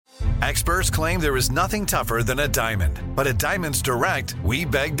Experts claim there is nothing tougher than a diamond. But at Diamonds Direct, we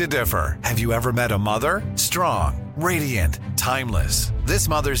beg to differ. Have you ever met a mother? Strong, radiant, timeless. This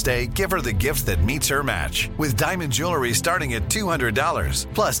Mother's Day, give her the gift that meets her match. With diamond jewelry starting at $200.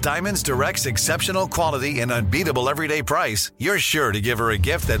 Plus Diamonds Direct's exceptional quality and unbeatable everyday price, you're sure to give her a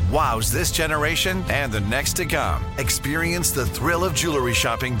gift that wows this generation and the next to come. Experience the thrill of jewelry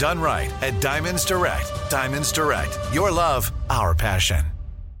shopping done right at Diamonds Direct. Diamonds Direct. Your love, our passion.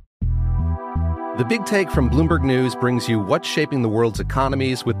 The Big Take from Bloomberg News brings you what's shaping the world's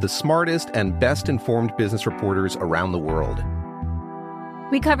economies with the smartest and best-informed business reporters around the world.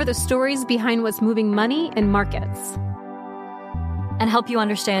 We cover the stories behind what's moving money and markets, and help you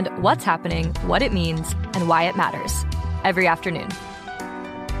understand what's happening, what it means, and why it matters every afternoon.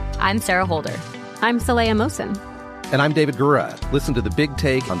 I'm Sarah Holder. I'm Saleha Mohsin. And I'm David Gura. Listen to The Big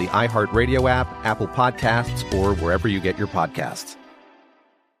Take on the iHeartRadio app, Apple Podcasts, or wherever you get your podcasts.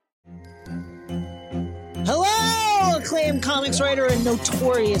 Hello, acclaimed comics writer and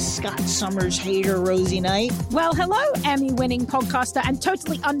notorious Scott Summers hater, Rosie Knight. Well, hello, Emmy-winning podcaster and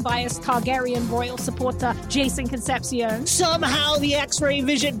totally unbiased Targaryen royal supporter, Jason Concepcion. Somehow the X-Ray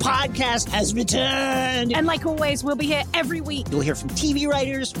Vision podcast has returned. And like always, we'll be here every week. You'll hear from TV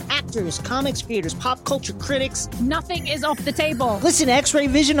writers, actors, comics creators, pop culture critics. Nothing is off the table. Listen to X-Ray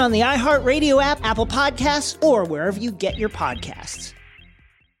Vision on the iHeartRadio app, Apple Podcasts, or wherever you get your podcasts.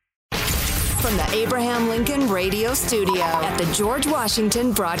 From the Abraham Lincoln Radio Studio at the George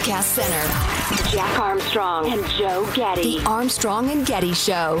Washington Broadcast Center, Jack Armstrong and Joe Getty. The Armstrong and Getty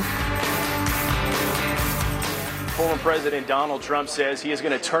Show. Former President Donald Trump says he is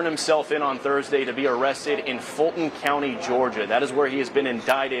going to turn himself in on Thursday to be arrested in Fulton County, Georgia. That is where he has been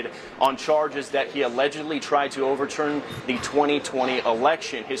indicted on charges that he allegedly tried to overturn the 2020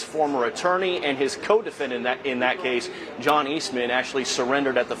 election. His former attorney and his co-defendant in that case, John Eastman, actually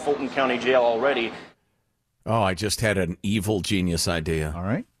surrendered at the Fulton County Jail already. Oh, I just had an evil genius idea. All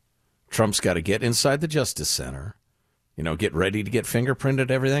right. Trump's got to get inside the Justice Center, get ready to get fingerprinted,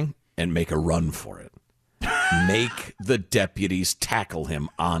 everything, and make a run for it. Make the deputies tackle him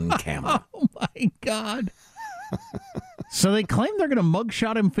on camera. Oh, my God. So they claim they're going to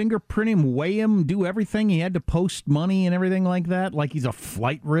mugshot him, fingerprint him, weigh him, do everything. He had to post money and everything like that, like he's a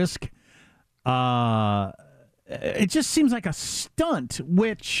flight risk. It just seems like a stunt,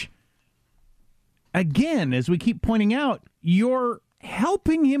 which, again, as we keep pointing out, you're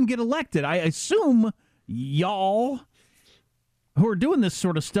helping him get elected. I assume y'all who are doing this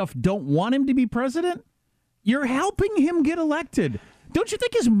sort of stuff don't want him to be president. You're helping him get elected. Don't you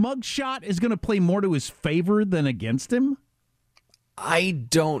think his mugshot is going to play more to his favor than against him? I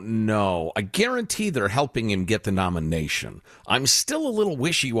don't know. I guarantee they're helping him get the nomination. I'm still a little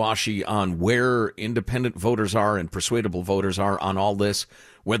wishy-washy on where independent voters are and persuadable voters are on all this,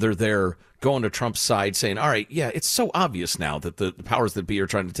 whether they're going to Trump's side saying, all right, yeah, it's so obvious now that the powers that be are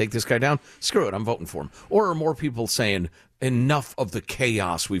trying to take this guy down. Screw it, I'm voting for him. Or are more people saying, enough of the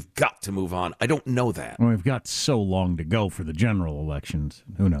chaos, we've got to move on? I don't know that. Well, we've got so long to go for the general elections.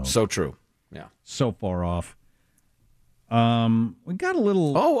 Who knows? So true. Yeah. So far off. We got a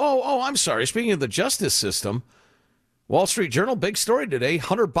little... Oh, I'm sorry. Speaking of the justice system, Wall Street Journal, big story today.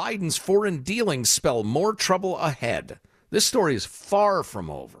 Hunter Biden's foreign dealings spell more trouble ahead. This story is far from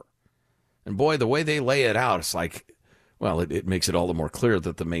over. And boy, the way they lay it out, it's like, well, it makes it all the more clear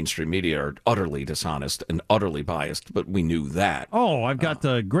that the mainstream media are utterly dishonest and utterly biased, but we knew that. Oh, I've got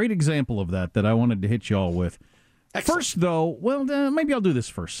a great example of that I wanted to hit you all with. Excellent. First, though, maybe I'll do this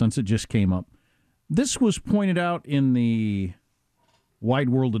first since it just came up. This was pointed out in the wide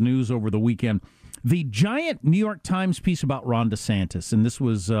world of news over the weekend. The giant New York Times piece about Ron DeSantis, and this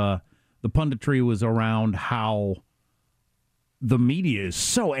was, the punditry was around how the media is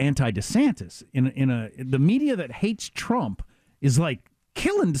so anti-DeSantis. The media that hates Trump is like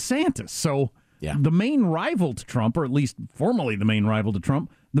killing DeSantis. So the main rival to Trump, or at least formerly the main rival to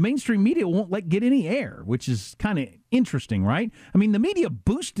Trump, the mainstream media won't let get any air, which is kind of interesting, right? I mean, the media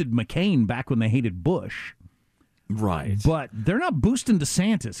boosted McCain back when they hated Bush. Right. But they're not boosting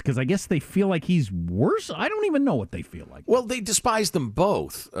DeSantis because I guess they feel like he's worse. I don't even know what they feel like. Well, they despise them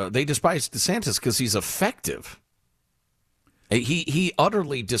both. They despise DeSantis because he's effective. He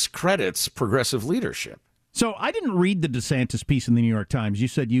utterly discredits progressive leadership. So I didn't read the DeSantis piece in the New York Times. You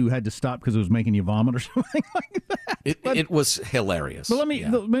said you had to stop because it was making you vomit or something like that. It was hilarious. But let me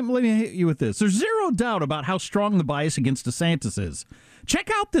hit you with this. There's zero doubt about how strong the bias against DeSantis is. Check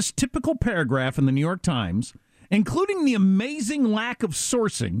out this typical paragraph in the New York Times, including the amazing lack of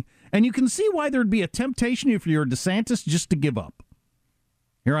sourcing, and you can see why there'd be a temptation if you're a DeSantis just to give up.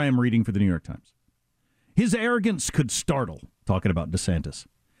 Here I am reading for the New York Times. His arrogance could startle, talking about DeSantis,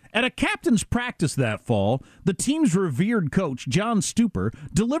 At a captain's practice that fall, the team's revered coach, John Stupor,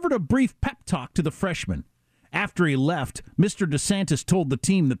 delivered a brief pep talk to the freshmen. After he left, Mr. DeSantis told the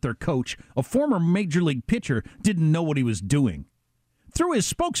team that their coach, a former Major League pitcher, didn't know what he was doing. Through his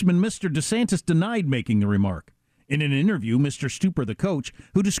spokesman, Mr. DeSantis denied making the remark. In an interview, Mr. Stupor, the coach,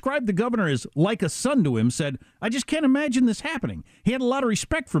 who described the governor as like a son to him, said, "I just can't imagine this happening. He had a lot of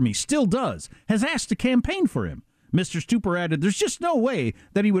respect for me, still does, has asked to campaign for him." Mr. Stupor added, "There's just no way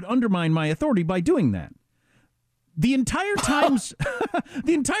that he would undermine my authority by doing that." The entire Times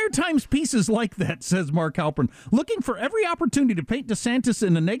piece is like that, says Mark Halpern, looking for every opportunity to paint DeSantis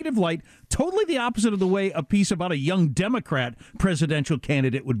in a negative light, totally the opposite of the way a piece about a young Democrat presidential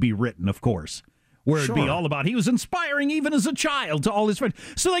candidate would be written, of course. Where it'd be all about he was inspiring even as a child to all his friends.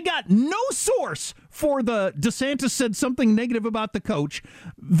 So they got no source for the DeSantis said something negative about the coach.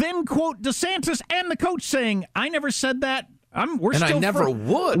 Then quote DeSantis and the coach saying, "I never said that.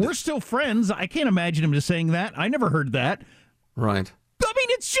 We're still friends. I can't imagine him just saying that. I never heard that." Right. I mean,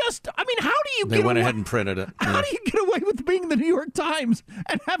 it's just, how do you They went ahead and printed it. How do you get away with being the New York Times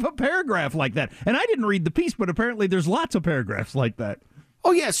and have a paragraph like that? And I didn't read the piece, but apparently there's lots of paragraphs like that.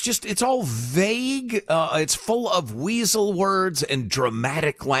 Oh, yeah, it's all vague. It's full of weasel words and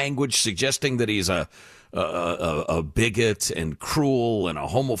dramatic language suggesting that he's a bigot and cruel and a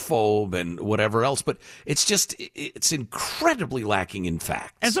homophobe and whatever else. But it's incredibly lacking in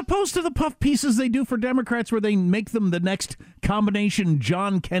facts. As opposed to the puff pieces they do for Democrats where they make them the next combination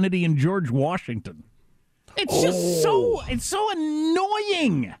John Kennedy and George Washington. It's just so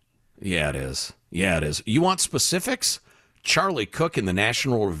annoying. Yeah, it is. You want specifics? Charlie Cook in the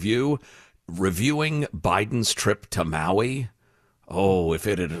National Review reviewing Biden's trip to Maui. Oh, if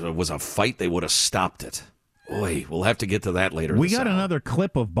it was a fight, they would have stopped it. Boy, we'll have to get to that later. We got another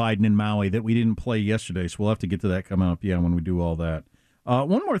clip of Biden in Maui that we didn't play yesterday, so we'll have to get to that coming up, when we do all that.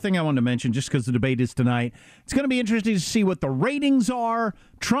 One more thing I wanted to mention, just because the debate is tonight. It's going to be interesting to see what the ratings are.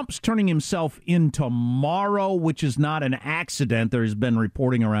 Trump's turning himself in tomorrow, which is not an accident. There's been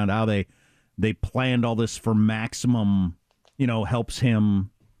reporting around how they planned all this for maximum, helps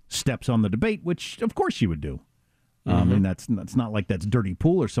him steps on the debate, which of course you would do. I mean, that's not like that's dirty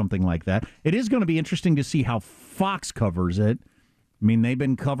pool or something like that. It is going to be interesting to see how Fox covers it. I mean, they've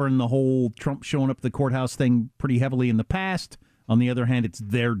been covering the whole Trump showing up at the courthouse thing pretty heavily in the past. On the other hand, it's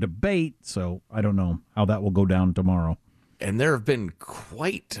their debate, so I don't know how that will go down tomorrow. And there have been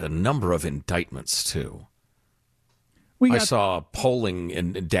quite a number of indictments, too. I saw polling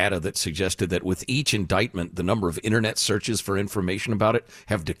and data that suggested that with each indictment, the number of internet searches for information about it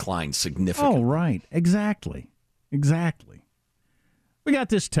have declined significantly. Oh, right. Exactly. We got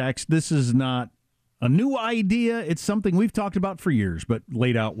this text. This is not a new idea. It's something we've talked about for years, but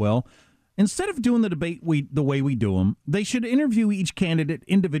laid out well. Instead of doing the debate the way we do them, they should interview each candidate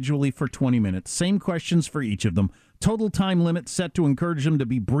individually for 20 minutes. Same questions for each of them. Total time limit set to encourage them to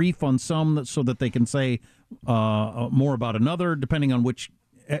be brief on some so that they can say more about another, depending on which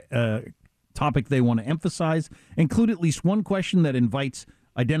topic they want to emphasize. Include at least one question that invites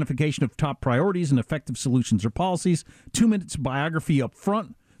identification of top priorities and effective solutions or policies. 2 minutes biography up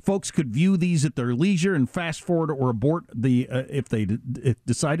front. Folks could view these at their leisure and fast forward or abort the if they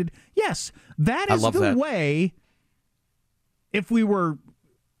decided. Yes, that is the way. If we were,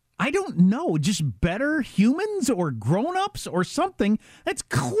 I don't know, just better humans or grown-ups or something, that's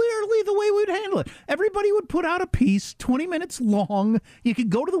clearly the way we would handle it. Everybody would put out a piece, 20 minutes long. You could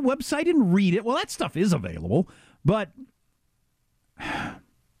go to the website and read it. Well, that stuff is available, but...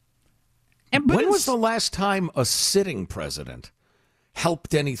 When was the last time a sitting president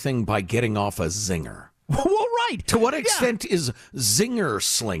helped anything by getting off a zinger? Well, right. To what extent is Zinger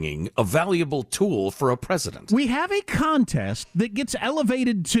Slinging a valuable tool for a president? We have a contest that gets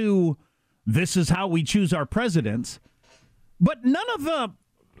elevated to this is how we choose our presidents, but none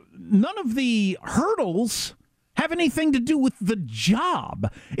of the hurdles have anything to do with the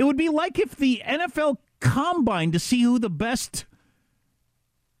job. It would be like if the NFL Combine to see who the best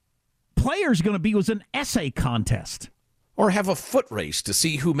player is going to be was an essay contest. Or have a foot race to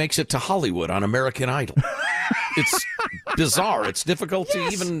see who makes it to Hollywood on American Idol. It's bizarre. It's difficult to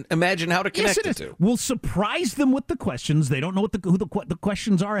even imagine how to connect the two. We'll surprise them with the questions. They don't know who the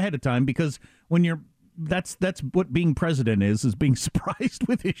questions are ahead of time because when you're that's what being president is being surprised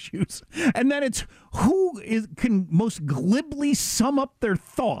with issues. And then it's who can most glibly sum up their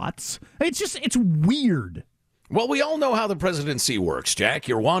thoughts. It's weird. Well, we all know how the presidency works, Jack.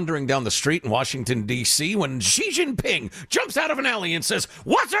 You're wandering down the street in Washington, D.C. when Xi Jinping jumps out of an alley and says,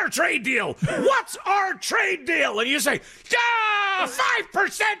 "What's our trade deal? What's our trade deal?" And you say,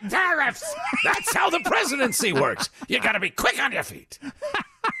 5% tariffs. That's how the presidency works. You got to be quick on your feet.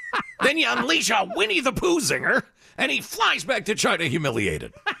 Then you unleash a Winnie the Pooh zinger, and he flies back to China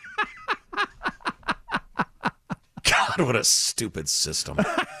humiliated. God, what a stupid system.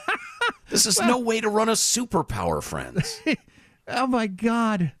 This is no way to run a superpower, friends. Oh, my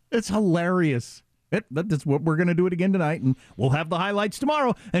God. It's hilarious. That's what we're going to do it again tonight, and we'll have the highlights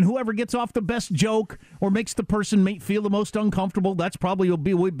tomorrow. And whoever gets off the best joke or makes the person feel the most uncomfortable, that's probably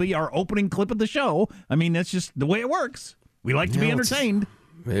will be our opening clip of the show. I mean, that's just the way it works. We like to be entertained.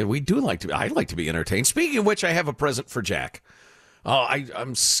 We do like to. I like to be entertained. Speaking of which, I have a present for Jack.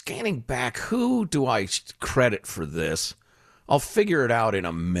 I'm scanning back. Who do I credit for this? I'll figure it out in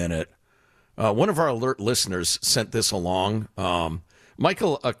a minute. One of our alert listeners sent this along.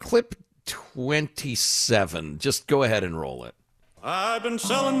 Michael, clip 27. Just go ahead and roll it. I've been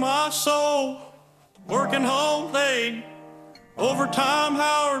selling my soul, working all day, overtime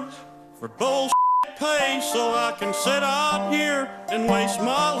hours for bullshit pay, so I can sit out here and waste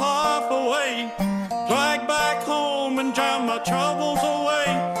my life away. Drag back home and drown my troubles away.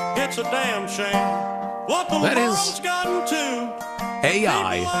 It's a damn shame what the world's gotten to.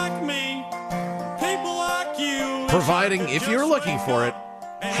 AI. People like me, people like you. Providing, if you're looking for it,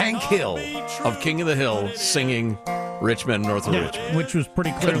 Hank Hill of King of the Hill singing Rich Men North of Richmond. Which was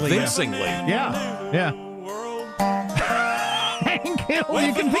pretty clearly. Convincingly. Yeah. Hank Hill,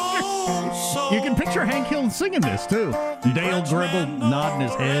 you can picture Hank Hill singing this, too. Dale Gribble nodding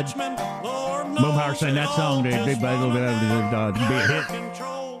his head. Boomhauer saying that song, be a hit.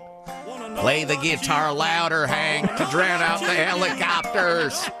 Play the guitar louder, Hank, to drown out the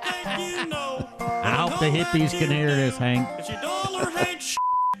helicopters. I hope the hippies can hear this, Hank.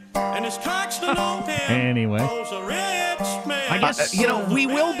 Anyway. I guess, we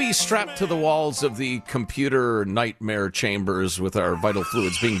will be strapped to the walls of the computer nightmare chambers with our vital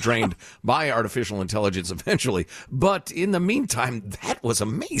fluids being drained by artificial intelligence eventually. But in the meantime, that was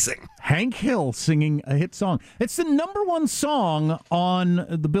amazing. Hank Hill singing a hit song. It's the #1 song on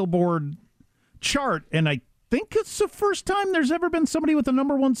the Billboard chart, and I think it's the first time there's ever been somebody with a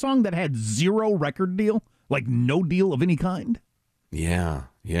 #1 song that had 0 record deal, like no deal of any kind. Yeah.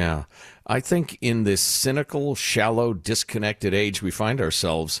 I think in this cynical, shallow, disconnected age we find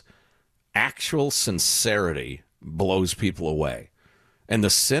ourselves, actual sincerity blows people away. And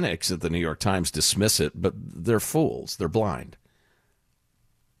the cynics at the New York Times dismiss it, but they're fools. They're blind.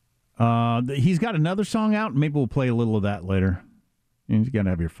 He's got another song out. Maybe we'll play a little of that later. You got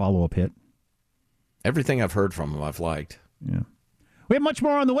to have your follow-up hit. Everything I've heard from him, I've liked. Yeah. We have much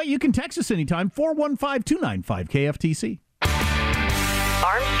more on the way. You can text us anytime, 415-295-KFTC.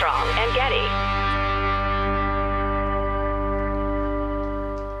 Armstrong and Getty.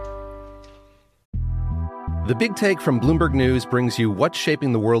 The Big Take from Bloomberg News brings you what's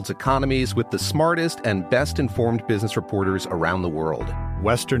shaping the world's economies with the smartest and best-informed business reporters around the world.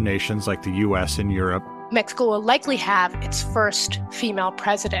 Western nations like the U.S. and Europe. Mexico will likely have its first female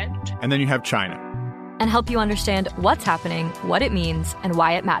president. And then you have China. And help you understand what's happening, what it means, and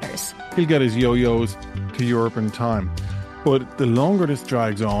why it matters. He'll get his yo-yos to Europe in time. But the longer this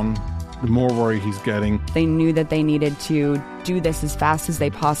drags on, the more worried he's getting. They knew that they needed to do this as fast as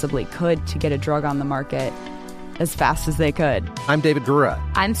they possibly could to get a drug on the market as fast as they could. I'm David Gura.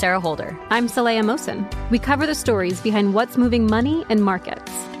 I'm Sarah Holder. I'm Saleha Mohsen. We cover the stories behind what's moving money and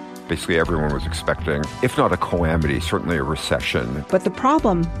markets. Basically, everyone was expecting, if not a calamity, certainly a recession. But the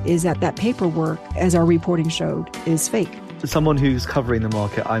problem is that paperwork, as our reporting showed, is fake. As someone who's covering the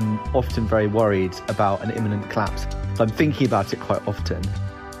market, I'm often very worried about an imminent collapse. So I'm thinking about it quite often.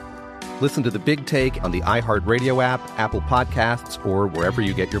 Listen to The Big Take on the iHeartRadio app, Apple Podcasts, or wherever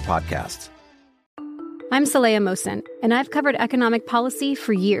you get your podcasts. I'm Saleha Mohsen, and I've covered economic policy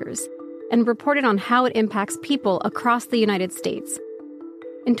for years and reported on how it impacts people across the United States.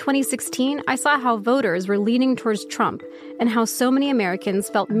 In 2016, I saw how voters were leaning towards Trump and how so many Americans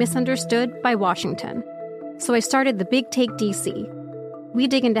felt misunderstood by Washington. So I started The Big Take DC. We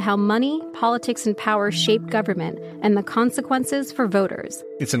dig into how money, politics, and power shape government and the consequences for voters.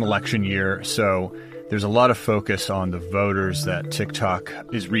 It's an election year, so there's a lot of focus on the voters that TikTok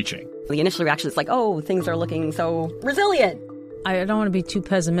is reaching. The initial reaction is like, oh, things are looking so resilient. I don't want to be too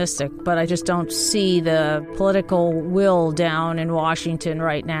pessimistic, but I just don't see the political will down in Washington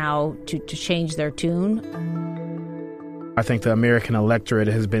right now to change their tune. I think the American electorate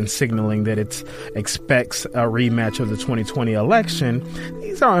has been signaling that it expects a rematch of the 2020 election.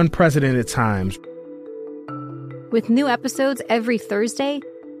 These are unprecedented times. With new episodes every Thursday,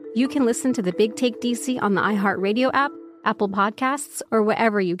 you can listen to The Big Take DC on the iHeartRadio app, Apple Podcasts, or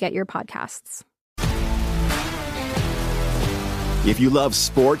wherever you get your podcasts. If you love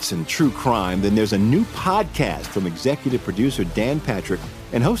sports and true crime, then there's a new podcast from executive producer Dan Patrick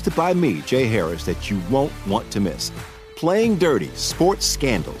and hosted by me, Jay Harris, that you won't want to miss. Playing Dirty: Sports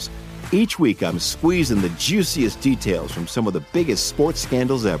Scandals. Each week, I'm squeezing the juiciest details from some of the biggest sports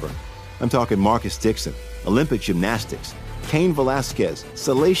scandals ever. I'm talking Marcus Dixon, Olympic gymnastics, Cain Velasquez,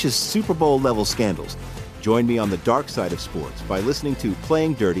 salacious Super Bowl-level scandals. Join me on the dark side of sports by listening to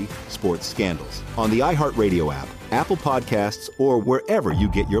Playing Dirty: Sports Scandals on the iHeartRadio app, Apple Podcasts, or wherever you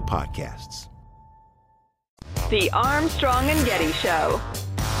get your podcasts. The Armstrong and Getty Show.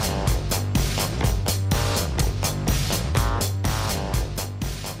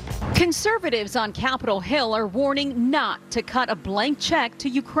 Conservatives on Capitol Hill are warning not to cut a blank check to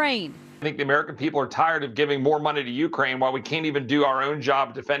Ukraine. I think the American people are tired of giving more money to Ukraine while we can't even do our own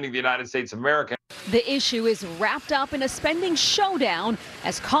job defending the United States of America. The issue is wrapped up in a spending showdown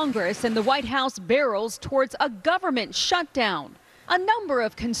as Congress and the White House barrels towards a government shutdown. A number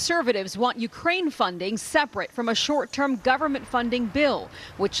of conservatives want Ukraine funding separate from a short-term government funding bill,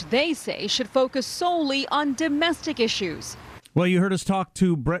 which they say should focus solely on domestic issues. Well, you heard us talk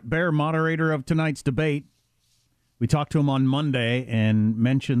to Brett Baer, moderator of tonight's debate. We talked to him on Monday and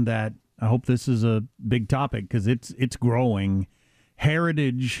mentioned that I hope this is a big topic because it's growing.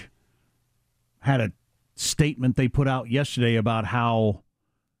 Heritage had a statement they put out yesterday about how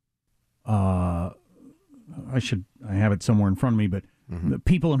I have it somewhere in front of me, but the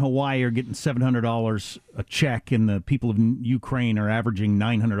people in Hawaii are getting $700 a check, and the people of Ukraine are averaging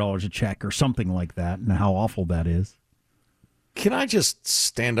 $900 a check or something like that, and how awful that is. Can I just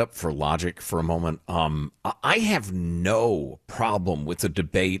stand up for logic for a moment? I have no problem with the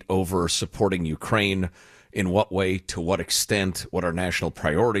debate over supporting Ukraine, in what way, to what extent, what our national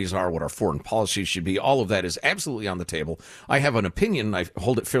priorities are, what our foreign policy should be. All of that is absolutely on the table. I have an opinion. I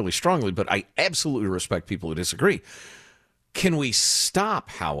hold it fairly strongly, but I absolutely respect people who disagree. Can we stop,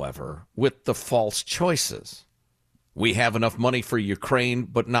 however, with the false choices? We have enough money for Ukraine,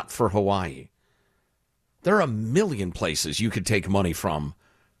 but not for Hawaii. There are a million places you could take money from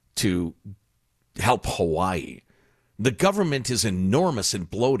to help Hawaii. The government is enormous and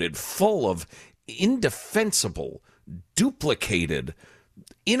bloated, full of indefensible, duplicated,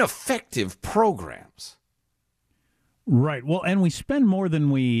 ineffective programs. Right. Well, and we spend more than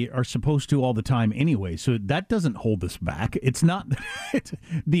we are supposed to all the time anyway, so that doesn't hold us back. It's not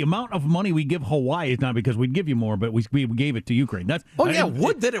the amount of money we give Hawaii is not because we'd give you more, but we gave it to Ukraine. That's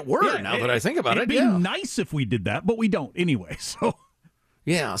would that it were. Yeah, now that I think about it'd be nice if we did that, but we don't anyway. So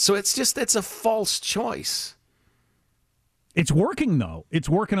so it's a false choice. It's working though. It's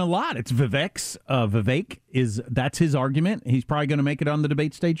working a lot. It's Vivek that's his argument. He's probably going to make it on the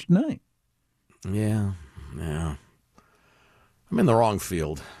debate stage tonight. Yeah. I'm in the wrong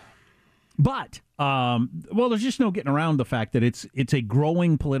field. But, there's just no getting around the fact that it's a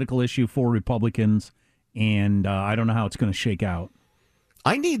growing political issue for Republicans, and I don't know how it's going to shake out.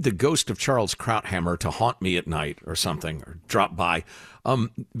 I need the ghost of Charles Krauthammer to haunt me at night or something, or drop by,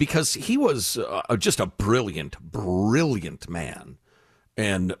 because he was just a brilliant man,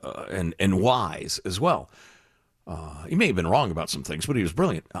 and wise as well. He may have been wrong about some things, but he was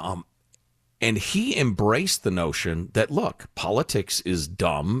brilliant. And he embraced the notion that, look, politics is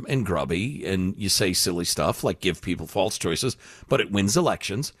dumb and grubby, and you say silly stuff like give people false choices, but it wins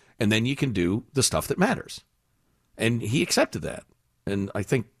elections, and then you can do the stuff that matters. And he accepted that. And I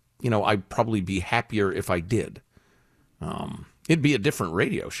think, I'd probably be happier if I did. It'd be a different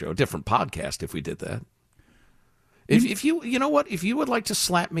radio show, a different podcast if we did that. If you would like to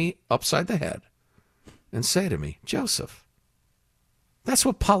slap me upside the head and say to me, Joseph, that's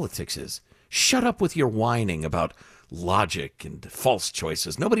what politics is. Shut up with your whining about logic and false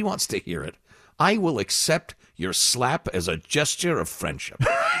choices. Nobody wants to hear it. I will accept your slap as a gesture of friendship.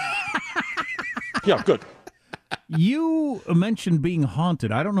 Yeah, good. You mentioned being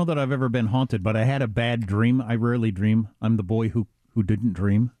haunted. I don't know that I've ever been haunted, but I had a bad dream. I rarely dream. I'm the boy who didn't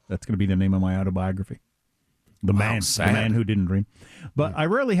dream. That's going to be the name of my autobiography. The man who didn't dream. But I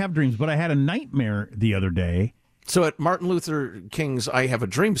rarely have dreams, but I had a nightmare the other day. So at Martin Luther King's I Have a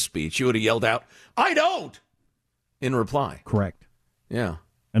Dream speech, you would have yelled out, I don't, in reply. Correct. Yeah.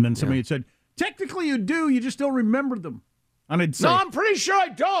 And then somebody had said, technically you do, you just don't remember them. And I'd say, no, I'm pretty sure I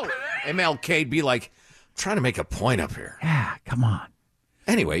don't. MLK'd be like, I'm trying to make a point up here. Yeah, come on.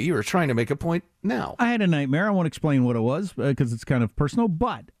 Anyway, you were trying to make a point now. I had a nightmare. I won't explain what it was because it's kind of personal,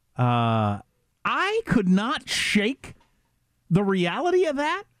 but I could not shake the reality of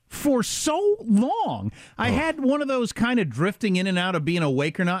that for so long. I had one of those kind of drifting in and out of being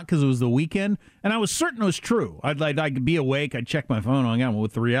awake or not because it was the weekend, and I was certain it was true. I'd be awake, I'd check my phone on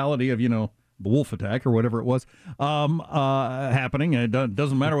with the reality of, the wolf attack or whatever it was, happening. And it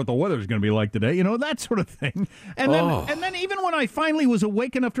doesn't matter what the weather's going to be like today, that sort of thing. And then even when I finally was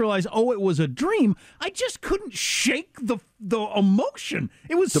awake enough to realize, it was a dream, I just couldn't shake the emotion.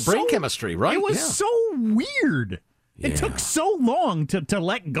 It was the brain chemistry, right? It was so weird. Yeah. It took so long to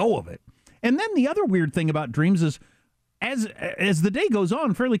let go of it. And then the other weird thing about dreams is, as the day goes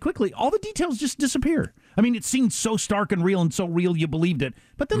on fairly quickly, all the details just disappear. I mean, it seemed so stark and real and so real you believed it,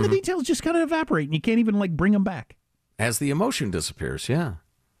 but then the details just kind of evaporate and you can't even bring them back. As the emotion disappears, yeah.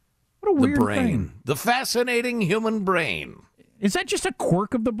 What a weird brain. thing. The fascinating human brain. Is that just a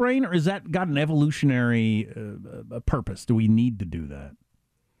quirk of the brain, or is that got an evolutionary purpose? Do we need to do that?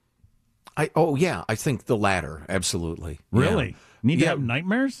 I think the latter, absolutely. Really? Yeah. Need to have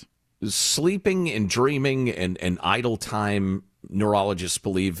nightmares? Sleeping and dreaming and idle time, neurologists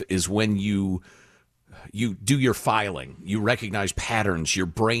believe, is when you do your filing. You recognize patterns. Your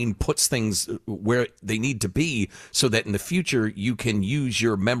brain puts things where they need to be so that in the future you can use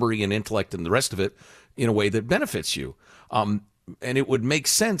your memory and intellect and the rest of it in a way that benefits you. And it would make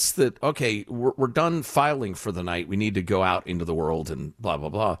sense that, okay, we're done filing for the night. We need to go out into the world and blah, blah,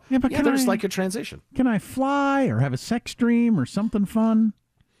 blah. Yeah, but there's like a transition. Can I fly or have a sex dream or something fun?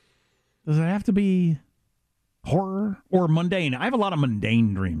 Does it have to be horror or mundane? I have a lot of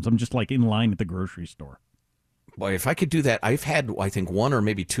mundane dreams. I'm just in line at the grocery store. Boy, if I could do that, I've had, I think, 1 or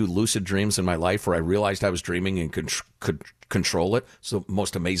maybe 2 lucid dreams in my life where I realized I was dreaming and could control it. It's the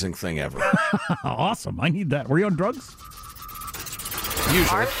most amazing thing ever. Awesome. I need that. Were you on drugs? Usually.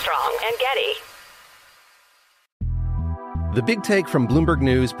 Armstrong and Getty. The Big Take from Bloomberg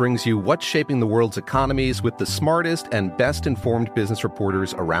News brings you what's shaping the world's economies with the smartest and best-informed business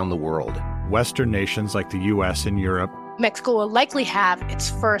reporters around the world. Western nations like the U.S. and Europe. Mexico will likely have its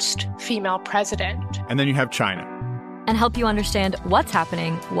first female president. And then you have China. And help you understand what's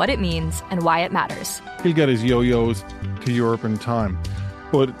happening, what it means, and why it matters. He'll get his yo-yos to Europe in time.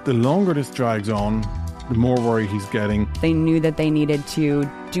 But the longer this drags on, the more worry he's getting. They knew that they needed to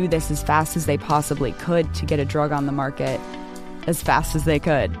do this as fast as they possibly could to get a drug on the market as fast as they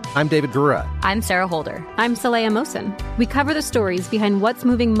could. I'm David Gura. I'm Sarah Holder. I'm Saleha Mohsen. We cover the stories behind what's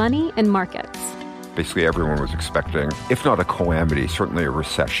moving money and markets. Basically, everyone was expecting, if not a calamity, certainly a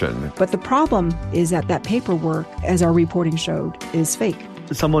recession. But the problem is that paperwork, as our reporting showed, is fake.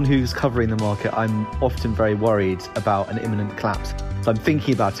 As someone who's covering the market, I'm often very worried about an imminent collapse. So I'm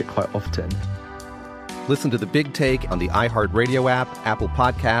thinking about it quite often. Listen to The Big Take on the iHeartRadio app, Apple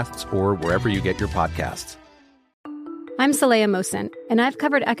Podcasts, or wherever you get your podcasts. I'm Saleha Mohsen, and I've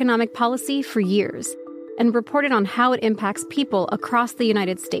covered economic policy for years and reported on how it impacts people across the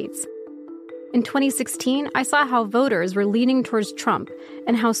United States. In 2016, I saw how voters were leaning towards Trump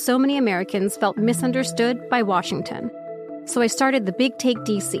and how so many Americans felt misunderstood by Washington. So I started The Big Take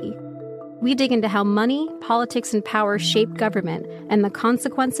DC. We dig into how money, politics, and power shape government and the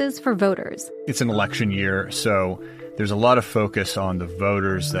consequences for voters. It's an election year, so there's a lot of focus on the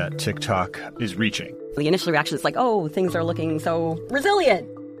voters that TikTok is reaching. The initial reaction is things are looking so resilient.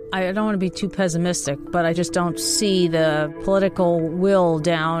 I don't want to be too pessimistic, but I just don't see the political will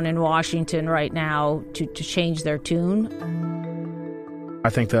down in Washington right now to change their tune. I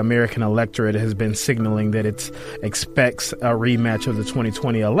think the American electorate has been signaling that it expects a rematch of the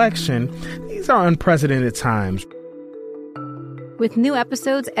 2020 election. These are unprecedented times. With new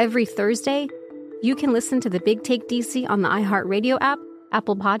episodes every Thursday, you can listen to The Big Take DC on the iHeartRadio app,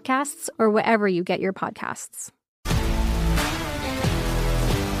 Apple Podcasts, or wherever you get your podcasts.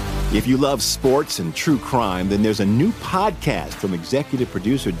 If you love sports and true crime, then there's a new podcast from executive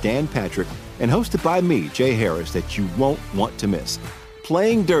producer Dan Patrick and hosted by me, Jay Harris, that you won't want to miss.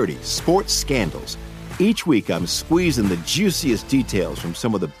 Playing Dirty: Sports Scandals. Each week, I'm squeezing the juiciest details from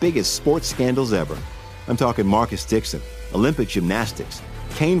some of the biggest sports scandals ever. I'm talking Marcus Dixon, Olympic gymnastics,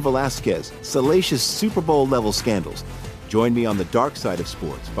 Cain Velasquez, salacious Super Bowl-level scandals. Join me on the dark side of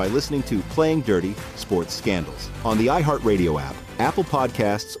sports by listening to Playing Dirty: Sports Scandals on the iHeartRadio app, Apple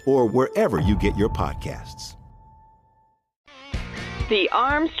Podcasts, or wherever you get your podcasts. The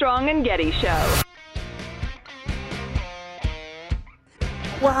Armstrong and Getty Show.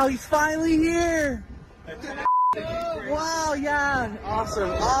 Wow, he's finally here! Wow, yeah,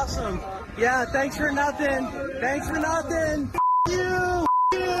 awesome. Yeah, thanks for nothing.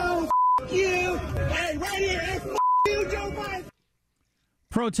 You. Hey, right here, hey, you, Joe Biden.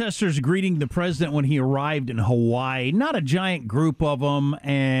 Protesters greeting the president when he arrived in Hawaii. Not a giant group of them,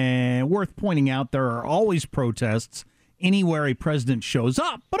 and worth pointing out, there are always protests anywhere a president shows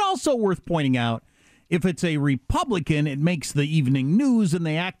up, but also worth pointing out, if it's a Republican, it makes the evening news, and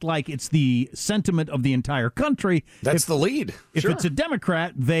they act like it's the sentiment of the entire country. That's the lead. If Sure. it's a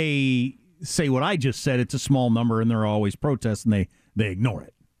Democrat, they say what I just said. It's a small number, and there are always protests, and they ignore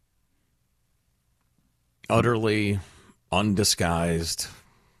it. Utterly undisguised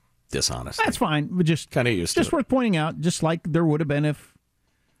dishonesty. That's fine. But just kind of used just to worth pointing out, just like there would have been if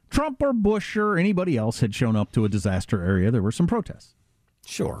Trump or Bush or anybody else had shown up to a disaster area, there were some protests.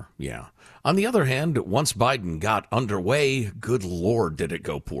 Sure, yeah. On the other hand, once Biden got underway, good Lord, did it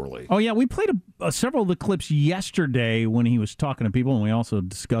go poorly. Oh, yeah, we played several of the clips yesterday when he was talking to people, and we also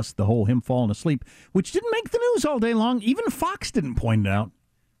discussed the whole him falling asleep, which didn't make the news all day long. Even Fox didn't point it out.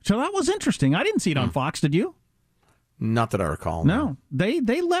 So that was interesting. I didn't see it on Fox, did you? Not that I recall. No. They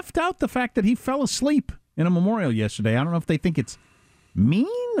left out the fact that he fell asleep in a memorial yesterday. I don't know if they think it's mean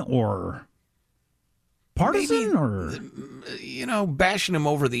or partisan. Maybe, or bashing him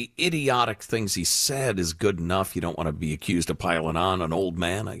over the idiotic things he said is good enough. You don't want to be accused of piling on an old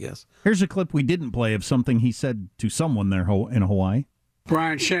man, I guess. Here's a clip we didn't play of something he said to someone there in Hawaii.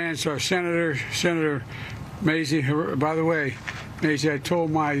 Brian Chance, our Senator Maisie. By the way, Maisie, I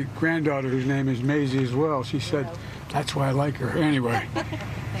told my granddaughter, whose name is Maisie as well. She said, that's why I like her. Anyway. Thank you.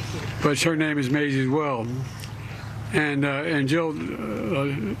 But her name is Maisie as well. And Jill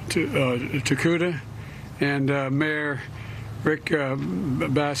Takuda and Mayor Rick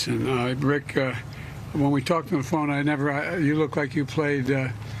Bassin. Rick, when we talked on the phone, you look like you played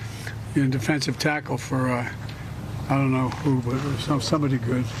in defensive tackle for, I don't know who, but somebody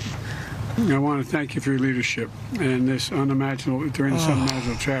good. I want to thank you for your leadership and this unimaginable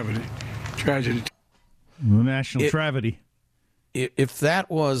tragedy. National tragedy. If that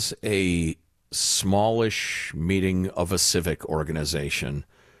was a smallish meeting of a civic organization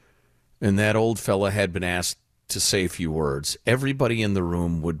and that old fella had been asked to say a few words, everybody in the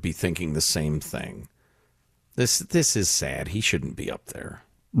room would be thinking the same thing. This is sad. He shouldn't be up there.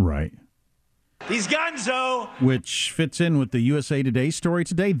 Right. He's gonzo. Which fits in with the USA Today story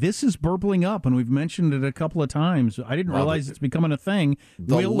today. This is burbling up, and we've mentioned it a couple of times. I didn't realize it's becoming a thing.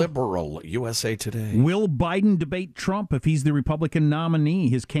 The liberal USA Today. Will Biden debate Trump if he's the Republican nominee?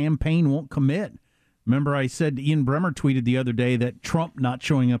 His campaign won't commit. Remember I said Ian Bremmer tweeted the other day that Trump not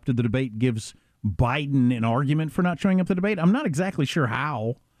showing up to the debate gives Biden an argument for not showing up to the debate. I'm not exactly sure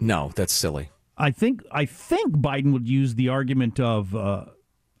how. No, that's silly. I think Biden would use the argument of...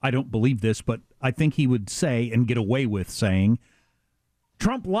 I don't believe this, but I think he would say and get away with saying,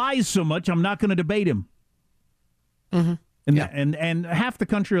 Trump lies so much, I'm not going to debate him. Mm-hmm. And half the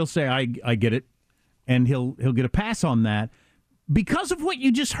country will say, I get it, and he'll get a pass on that. Because of what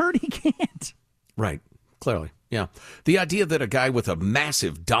you just heard, he can't. Right, clearly, yeah. The idea that a guy with a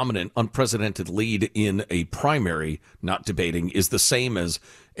massive, dominant, unprecedented lead in a primary not debating is the same as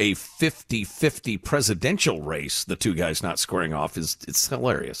a 50-50 presidential race, the two guys not squaring off, it's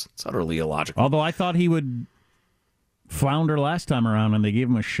hilarious. It's utterly illogical. Although I thought he would flounder last time around and they gave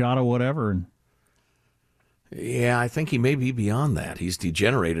him a shot of whatever. Yeah, I think he may be beyond that. He's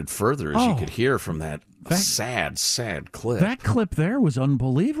degenerated further, as you could hear from that sad clip. That clip there was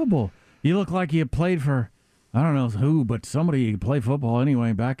unbelievable. You look like you played for, I don't know who, but somebody played football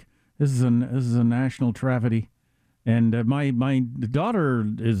anyway back. This is a national tragedy. And my daughter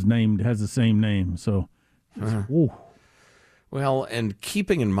has the same name, so. Well, and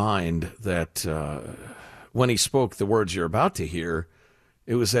keeping in mind that when he spoke the words you're about to hear,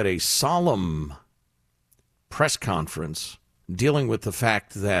 it was at a solemn press conference dealing with the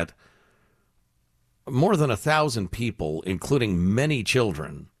fact that more than 1,000 people, including many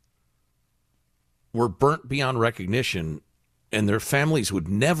children, were burnt beyond recognition, and their families would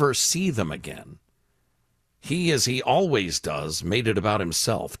never see them again. He, as he always does, made it about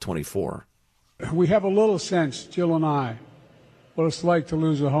himself, 24. We have a little sense, Jill and I, what it's like to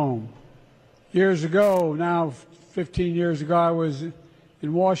lose a home. Years ago, now 15 years ago, I was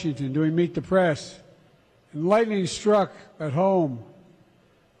in Washington doing Meet the Press, and lightning struck at home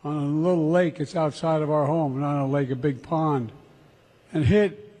on a little lake. It's outside of our home, not a lake, a big pond, and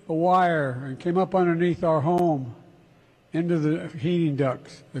hit a wire and came up underneath our home into the heating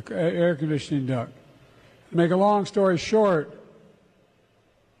ducts, the air conditioning duct. To make a long story short,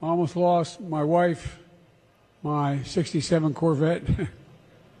 I almost lost my wife, my 67 Corvette,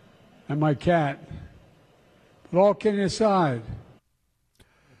 and my cat. But all kidding aside.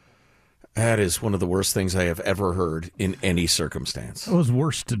 That is one of the worst things I have ever heard in any circumstance. It was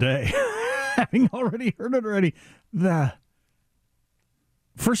worse today. Having already heard it already.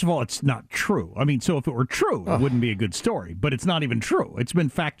 First of all, it's not true. I mean, so if it were true, it wouldn't be a good story. But it's not even true. It's been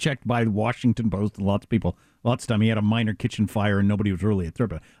fact-checked by the Washington Post and lots of people. Lots of time he had a minor kitchen fire and nobody was really at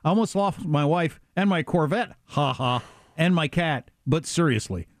threat. I almost lost my wife and my Corvette, and my cat. But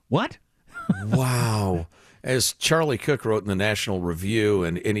seriously, what? Wow. As Charlie Cook wrote in the National Review,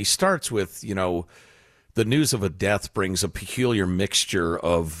 and he starts with, the news of a death brings a peculiar mixture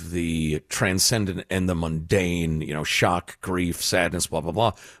of the transcendent and the mundane, shock, grief, sadness, blah, blah,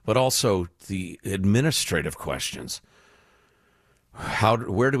 blah, but also the administrative questions.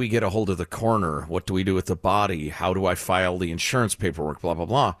 Where do we get a hold of the coroner? What do we do with the body? How do I file the insurance paperwork? Blah, blah,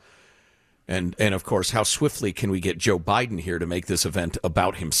 blah. And of course, how swiftly can we get Joe Biden here to make this event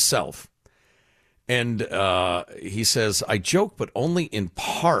about himself? And he says, I joke, but only in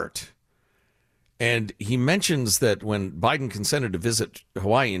part. And he mentions that when Biden consented to visit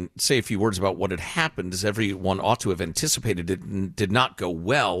Hawaii and say a few words about what had happened, as everyone ought to have anticipated, it did not go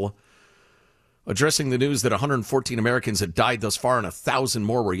well. Addressing the news that 114 Americans had died thus far and 1,000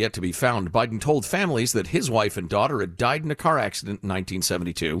 more were yet to be found, Biden told families that his wife and daughter had died in a car accident in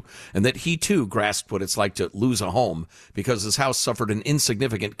 1972 and that he, too, grasped what it's like to lose a home because his house suffered an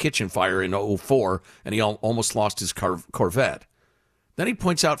insignificant kitchen fire in 2004 and he almost lost his Corvette. Then he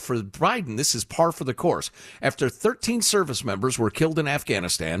points out for Biden, this is par for the course. After 13 service members were killed in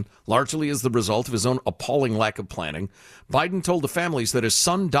Afghanistan, largely as the result of his own appalling lack of planning, Biden told the families that his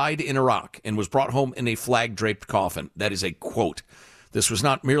son died in Iraq and was brought home in a flag-draped coffin. That is a quote. This was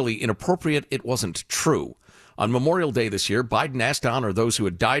not merely inappropriate, it wasn't true. On Memorial Day this year, Biden asked to honor those who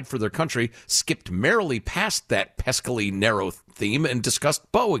had died for their country, skipped merrily past that peskily narrow theme, and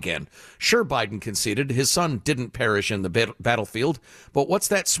discussed Bo again. Sure, Biden conceded his son didn't perish in the battlefield, but what's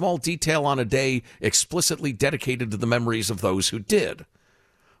that small detail on a day explicitly dedicated to the memories of those who did?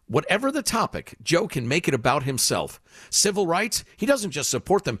 Whatever the topic, Joe can make it about himself. Civil rights, he doesn't just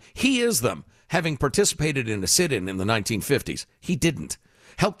support them, he is them. Having participated in a sit-in in the 1950s, he didn't.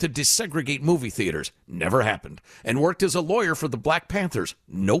 Helped to desegregate movie theaters. Never happened. And worked as a lawyer for the Black Panthers.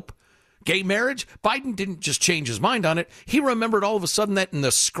 Nope. Gay marriage? Biden didn't just change his mind on it. He remembered all of a sudden that in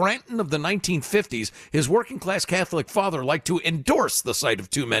the Scranton of the 1950s, his working-class Catholic father liked to endorse the sight of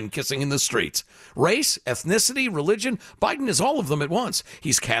two men kissing in the streets. Race, ethnicity, religion, Biden is all of them at once.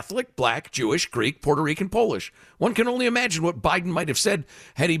 He's Catholic, Black, Jewish, Greek, Puerto Rican, Polish. One can only imagine what Biden might have said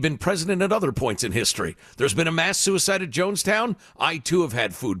had he been president at other points in history. There's been a mass suicide at Jonestown. I, too, have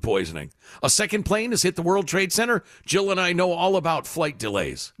had food poisoning. A second plane has hit the World Trade Center. Jill and I know all about flight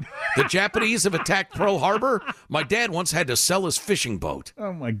delays. The Japanese have attacked Pearl Harbor. My dad once had to sell his fishing boat.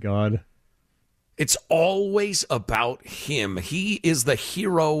 Oh, my God. It's always about him. He is the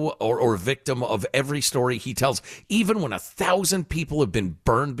hero or victim of every story he tells, even when 1,000 people have been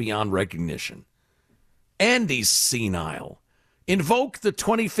burned beyond recognition. And he's senile. Invoke the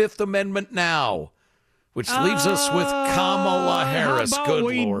 25th Amendment now, which leaves us with Kamala Harris. Good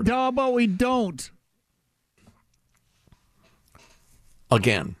Lord. How about we don't?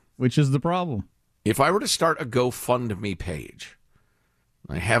 Again. Which is the problem. If I were to start a GoFundMe page,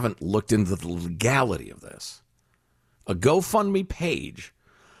 I haven't looked into the legality of this, a GoFundMe page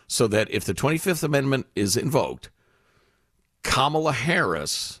so that if the 25th Amendment is invoked, Kamala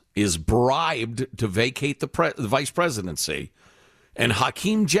Harris is bribed to vacate the vice presidency, and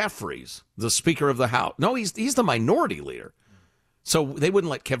Hakeem Jeffries, the Speaker of the House, no, he's the minority leader, so they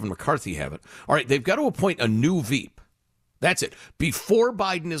wouldn't let Kevin McCarthy have it. All right, they've got to appoint a new Veep. That's it. Before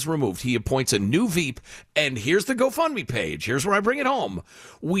Biden is removed, he appoints a new Veep, and here's the GoFundMe page. Here's where I bring it home.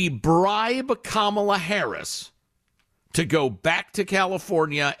 We bribe Kamala Harris to go back to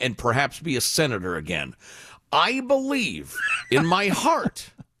California and perhaps be a senator again. I believe in my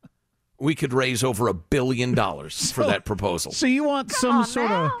heart we could raise over $1 billion for that proposal. So you want some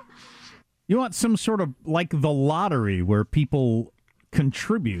sort of like the lottery where people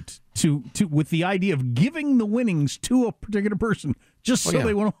contribute to with the idea of giving the winnings to a particular person just so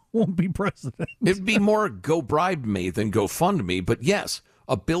they won't be president. It'd be more go bribe me than go fund me, but yes,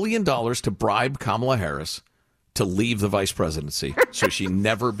 $1 billion to bribe Kamala Harris to leave the vice presidency so she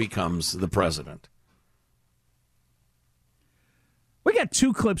never becomes the president. We got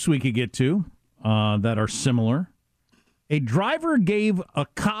two clips we could get to that are similar. A driver gave a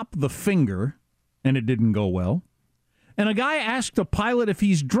cop the finger, and it didn't go well. And a guy asked a pilot if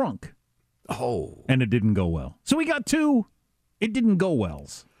he's drunk. Oh. And it didn't go well. So we got two it didn't go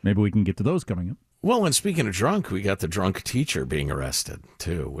wells. Maybe we can get to those coming up. Well, and speaking of drunk, we got the drunk teacher being arrested,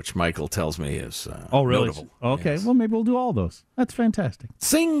 too, which Michael tells me is notable. Okay, yes. Well, maybe we'll do all those. That's fantastic.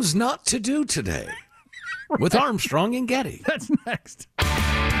 Things not to do today. With Armstrong and Getty. That's next.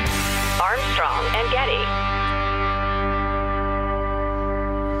 Armstrong and Getty.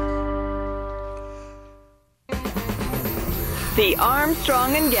 The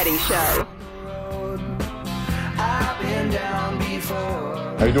Armstrong and Getty Show.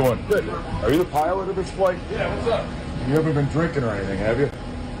 How you doing? Good. Are you the pilot of this flight? Yeah, what's up? You haven't been drinking or anything, have you?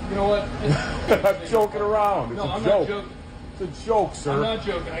 You know what? I'm joking around. It's No, a I'm joke. not joking. It's a joke, sir. I'm not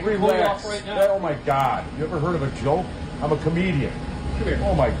joking. I can pull you Relax. off right now. Oh my God! You ever heard of a joke? I'm a comedian. Come here.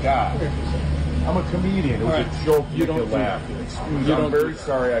 Oh my God! Come here for a second. I'm a comedian. It was All a right. joke. You to don't do laugh. that. Excuse You I'm don't very do that.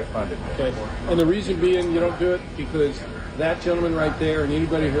 sorry I funded it. Okay. And the reason being you don't do it because that gentleman right there and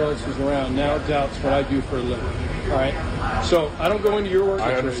anybody who else is around now doubts what I do for a living. All right? So I don't go into your work.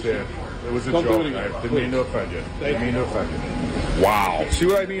 I situation. understand. It was a Don't do joke. it again, I didn't mean to offend you. Thank Didn't mean to offend you. Wow. See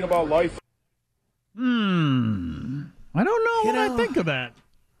what I mean about life? I don't know what I think of that.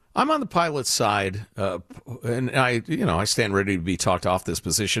 I'm on the pilot's side, and I stand ready to be talked off this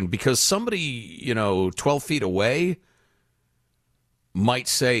position because somebody, 12 feet away might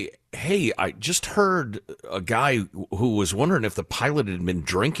say, hey, I just heard a guy who was wondering if the pilot had been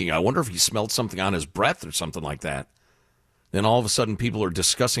drinking. I wonder if he smelled something on his breath or something like that. Then all of a sudden people are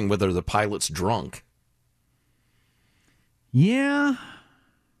discussing whether the pilot's drunk. Yeah,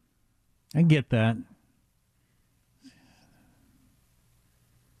 I get that.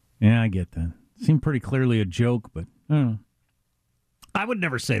 Yeah, I get that. Seemed pretty clearly a joke, but I don't know. I would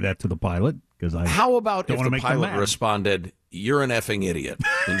never say that to the pilot because I. How about don't if wanna the make them pilot mad. responded, "You're an effing idiot.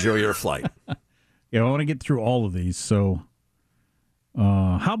 Enjoy your flight." Yeah, I want to get through all of these. So,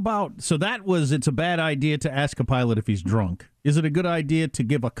 how about? So that was. It's a bad idea to ask a pilot if he's drunk. Is it a good idea to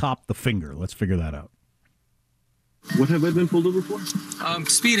give a cop the finger? Let's figure that out. What have I been pulled over for?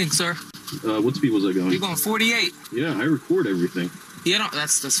 Speeding, sir. What speed was I going? You're going 48. Yeah, I record everything. Yeah, no,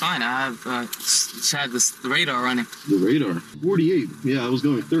 that's fine. I've had the radar running. The radar? 48. Yeah, I was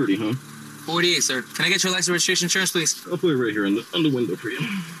going 30, huh? 48, sir. Can I get your license, registration, insurance, please? I'll put it right here on the window for you.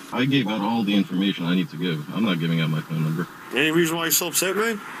 I gave out all the information I need to give. I'm not giving out my phone number. Any reason why you're so upset,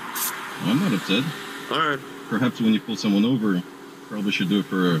 man? I'm not upset. All right. Perhaps when you pull someone over, you probably should do it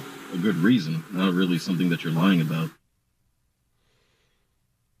for a good reason, not really something that you're lying about.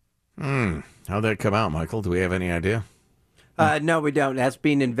 How'd that come out, Michael? Do we have any idea? No, we don't. That's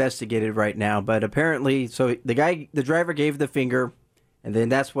being investigated right now. But apparently, so the driver gave the finger, and then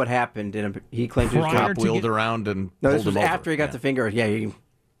that's what happened. And he claimed his Cop wheeled around and No, pulled this was him over. after he got the finger. Yeah, he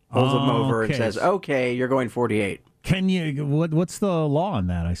pulls him over and Okay. says, "Okay, you're going 48." Can you? What's the law on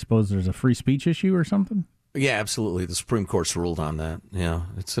that? I suppose there's a free speech issue or something. Yeah, absolutely. The Supreme Court's ruled on that. Yeah,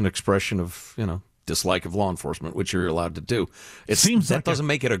 it's an expression of dislike of law enforcement, which you're allowed to do. It Seems that like doesn't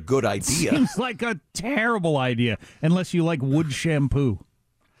make it a good idea. Seems like a terrible idea, unless you like wood shampoo.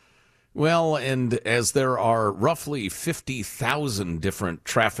 Well, and as there are roughly 50,000 different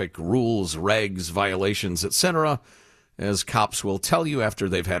traffic rules, regs, violations, etc., as cops will tell you after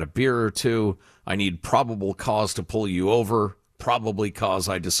they've had a beer or two, I need probable cause to pull you over, probably cause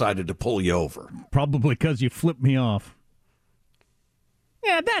I decided to pull you over. Probably because you flipped me off.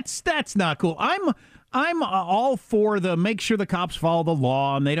 Yeah, that's not cool. I'm all for the make sure the cops follow the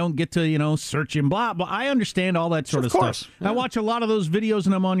law and they don't get to search him. Blah blah. I understand all that sort of course, stuff. yeah. I watch a lot of those videos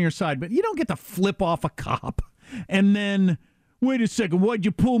and I'm on your side, but you don't get to flip off a cop and then wait a second. Why'd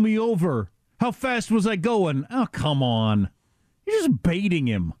you pull me over? How fast was I going? Oh, come on. You're just baiting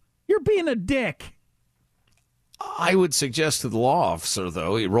him. You're being a dick. I would suggest to the law officer,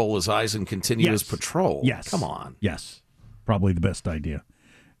 though, he roll his eyes and continue his patrol. Yes. Come on. Yes. Probably the best idea.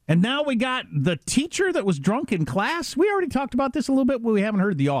 And now we got the teacher that was drunk in class. We already talked about this a little bit, but we haven't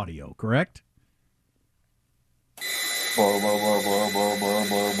heard the audio, correct? Blah, blah, blah, blah, blah, blah,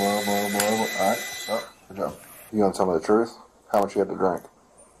 blah, blah, blah, blah. All right, stop. Good job. You gonna tell me the truth? How much you had to drink?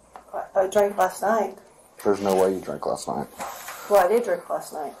 I drank last night. There's no way you drank last night. Well, I did drink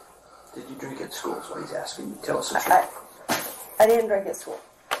last night. Did you drink at school? Is what he's asking you. Tell us the truth. I didn't drink at school.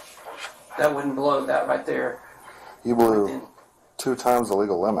 That wouldn't blow that right there. You blew 2 times the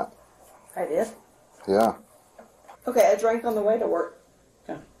legal limit. I did? Yeah. Okay, I drank on the way to work.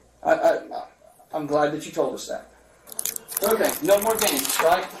 I'm glad that you told us that. Okay, no more games,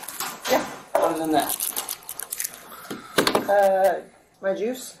 right? Yeah. Other than that. My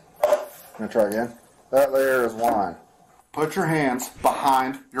juice? Gonna try again? That there is wine. Put your hands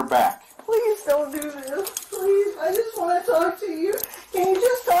behind your back. Please don't do this. Please, I just want to talk to you. Can you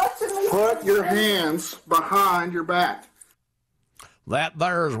just talk to me? Put your hands behind your back. That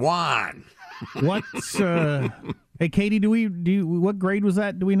there's wine. What's hey Katie, what grade was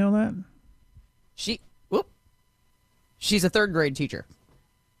that? Do we know that? She's a third grade teacher.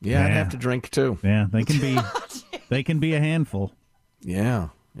 Yeah, I'd have to drink too. Yeah, they can be a handful. Yeah.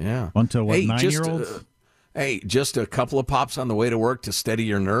 Until what, Hey, 9-year-olds? Just a couple of pops on the way to work to steady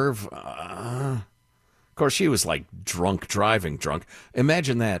your nerve. Of course, she was like driving drunk.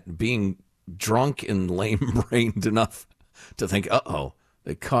 Imagine that, being drunk and lame-brained enough to think, uh-oh,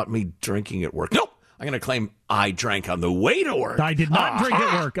 they caught me drinking at work. Nope, I'm going to claim I drank on the way to work. I did not drink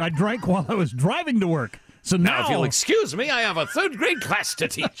at work. I drank while I was driving to work. So now, if you'll excuse me, I have a third grade class to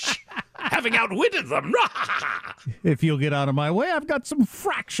teach, having outwitted them. If you'll get out of my way, I've got some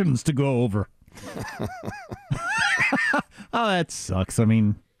fractions to go over. Oh, that sucks. I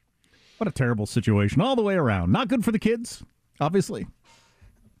mean, what a terrible situation all the way around. Not good for the kids, obviously.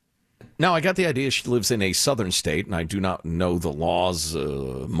 Now, I got the idea she lives in a southern state, and I do not know the laws,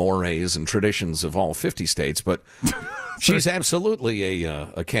 mores, and traditions of all 50 states, but she's absolutely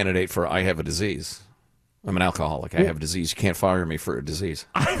a candidate for I have a disease. I'm an alcoholic. I have a disease. You can't fire me for a disease.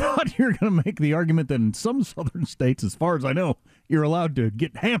 I thought you were going to make the argument that in some southern states, as far as I know, you're allowed to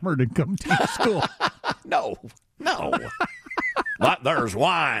get hammered and come teach school. No. But there's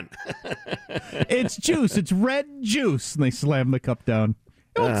wine. It's juice. It's red juice. And they slam the cup down.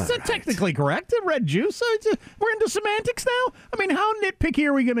 Well, it's technically correct. Red juice. We're into semantics now? I mean, how nitpicky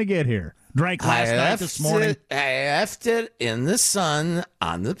are we going to get here? Drank last night this morning. I left it in the sun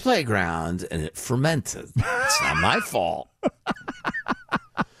on the playground, and it fermented. It's not my fault.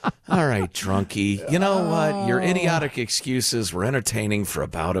 All right, drunkie. You know what? Your idiotic excuses were entertaining for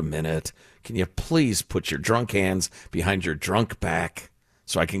about a minute. Can you please put your drunk hands behind your drunk back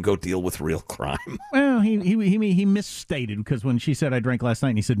so I can go deal with real crime? Well, he misstated, because when she said I drank last night,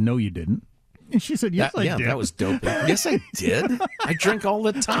 and he said, no, you didn't. And she said, yes, I did. That was dope. Yes, I did. I drink all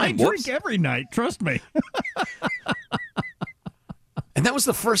the time. I drink every night. Trust me. And that was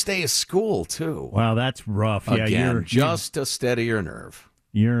the first day of school, too. Wow, that's rough. Again, yeah, just to steady your nerve.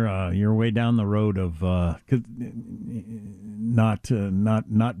 You're way down the road of not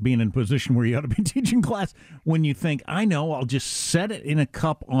being in a position where you ought to be teaching class when you think, I know, I'll just set it in a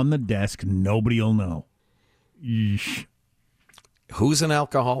cup on the desk. Nobody will know. Yeesh. Who's an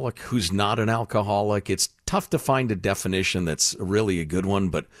alcoholic? Who's not an alcoholic? It's tough to find a definition that's really a good one,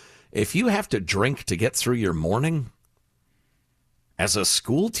 but if you have to drink to get through your morning, as a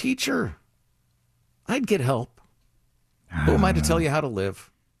school teacher, I'd get help. Who am I to tell you how to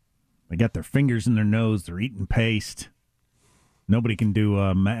live? They got their fingers in their nose. They're eating paste. Nobody can do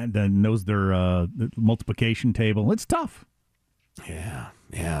knows their multiplication table. It's tough.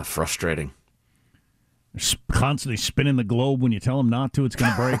 Yeah, frustrating. They're constantly spinning the globe when you tell them not to. It's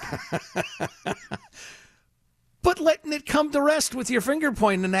going to break. But letting it come to rest with your finger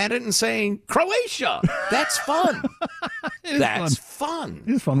pointing at it and saying, Croatia, that's fun. That's fun.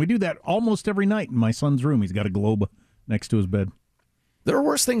 It is fun. We do that almost every night in my son's room. He's got a globe next to his bed. There are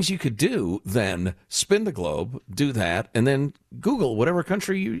worse things you could do than spin the globe, do that, and then Google whatever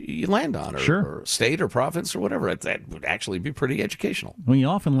country you land on, or state or province or whatever. That would actually be pretty educational. Well, you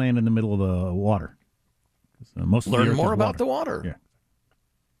often land in the middle of the water. Learn more about the water. Yeah.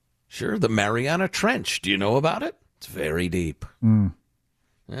 Sure, the Mariana Trench. Do you know about it? It's very deep. All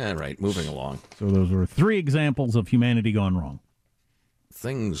right, moving along. So those were 3 examples of humanity gone wrong.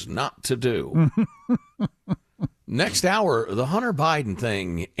 Things not to do. Next hour, the Hunter Biden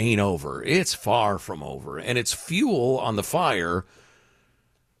thing ain't over. It's far from over. And it's fuel on the fire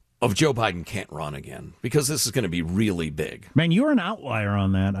of Joe Biden can't run again, because this is going to be really big. Man, you're an outlier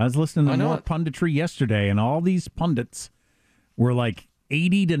on that. I was listening to more punditry yesterday, and all these pundits were like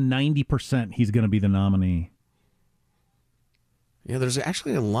 80 to 90% he's going to be the nominee. Yeah, there's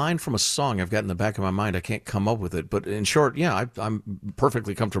actually a line from a song I've got in the back of my mind. I can't come up with it. But in short, yeah, I'm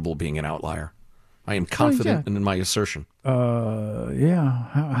perfectly comfortable being an outlier. I am confident in my assertion. Yeah.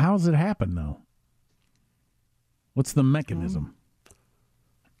 How does it happen, though? What's the mechanism?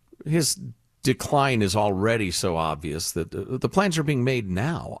 His decline is already so obvious that the plans are being made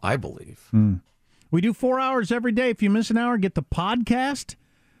now, I believe. We do 4 hours every day. If you miss an hour, get the podcast.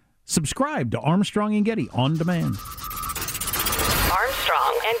 Subscribe to Armstrong and Getty on demand.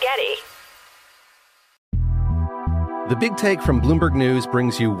 Armstrong and Getty. The Big Take from Bloomberg News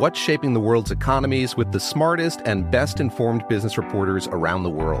brings you what's shaping the world's economies with the smartest and best-informed business reporters around the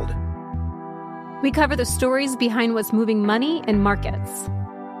world. We cover the stories behind what's moving money and markets,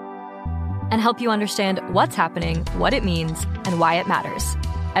 and help you understand what's happening, what it means, and why it matters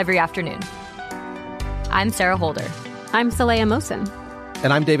every afternoon. I'm Sarah Holder. I'm Saleha Mohsin.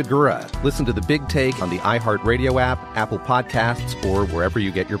 And I'm David Gura. Listen to The Big Take on the iHeartRadio app, Apple Podcasts, or wherever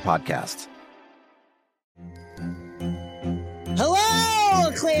you get your podcasts. Hello,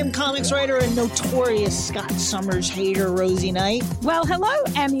 acclaimed comics writer and notorious Scott Summers hater, Rosie Knight. Well, hello,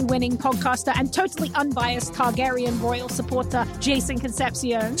 Emmy-winning podcaster and totally unbiased Targaryen royal supporter, Jason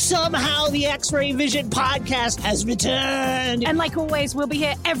Concepcion. Somehow the X-Ray Vision podcast has returned. And like always, we'll be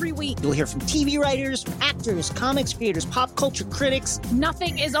here every week. You'll hear from TV writers, actors, comics creators, pop culture critics.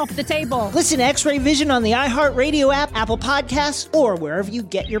 Nothing is off the table. Listen to X-Ray Vision on the iHeartRadio app, Apple Podcasts, or wherever you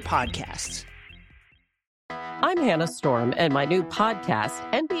get your podcasts. I'm Hannah Storm, and my new podcast,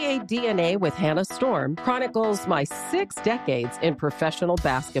 NBA DNA with Hannah Storm, chronicles my 6 decades in professional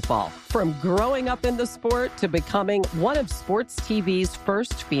basketball. From growing up in the sport to becoming one of sports TV's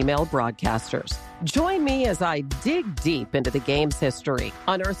first female broadcasters. Join me as I dig deep into the game's history,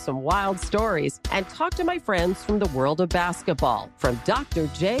 unearth some wild stories, and talk to my friends from the world of basketball, from Dr.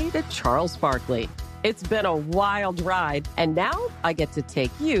 J to Charles Barkley. It's been a wild ride, and now I get to take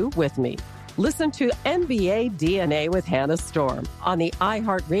you with me. Listen to NBA DNA with Hannah Storm on the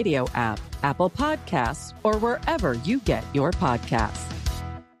iHeartRadio app, Apple Podcasts, or wherever you get your podcasts.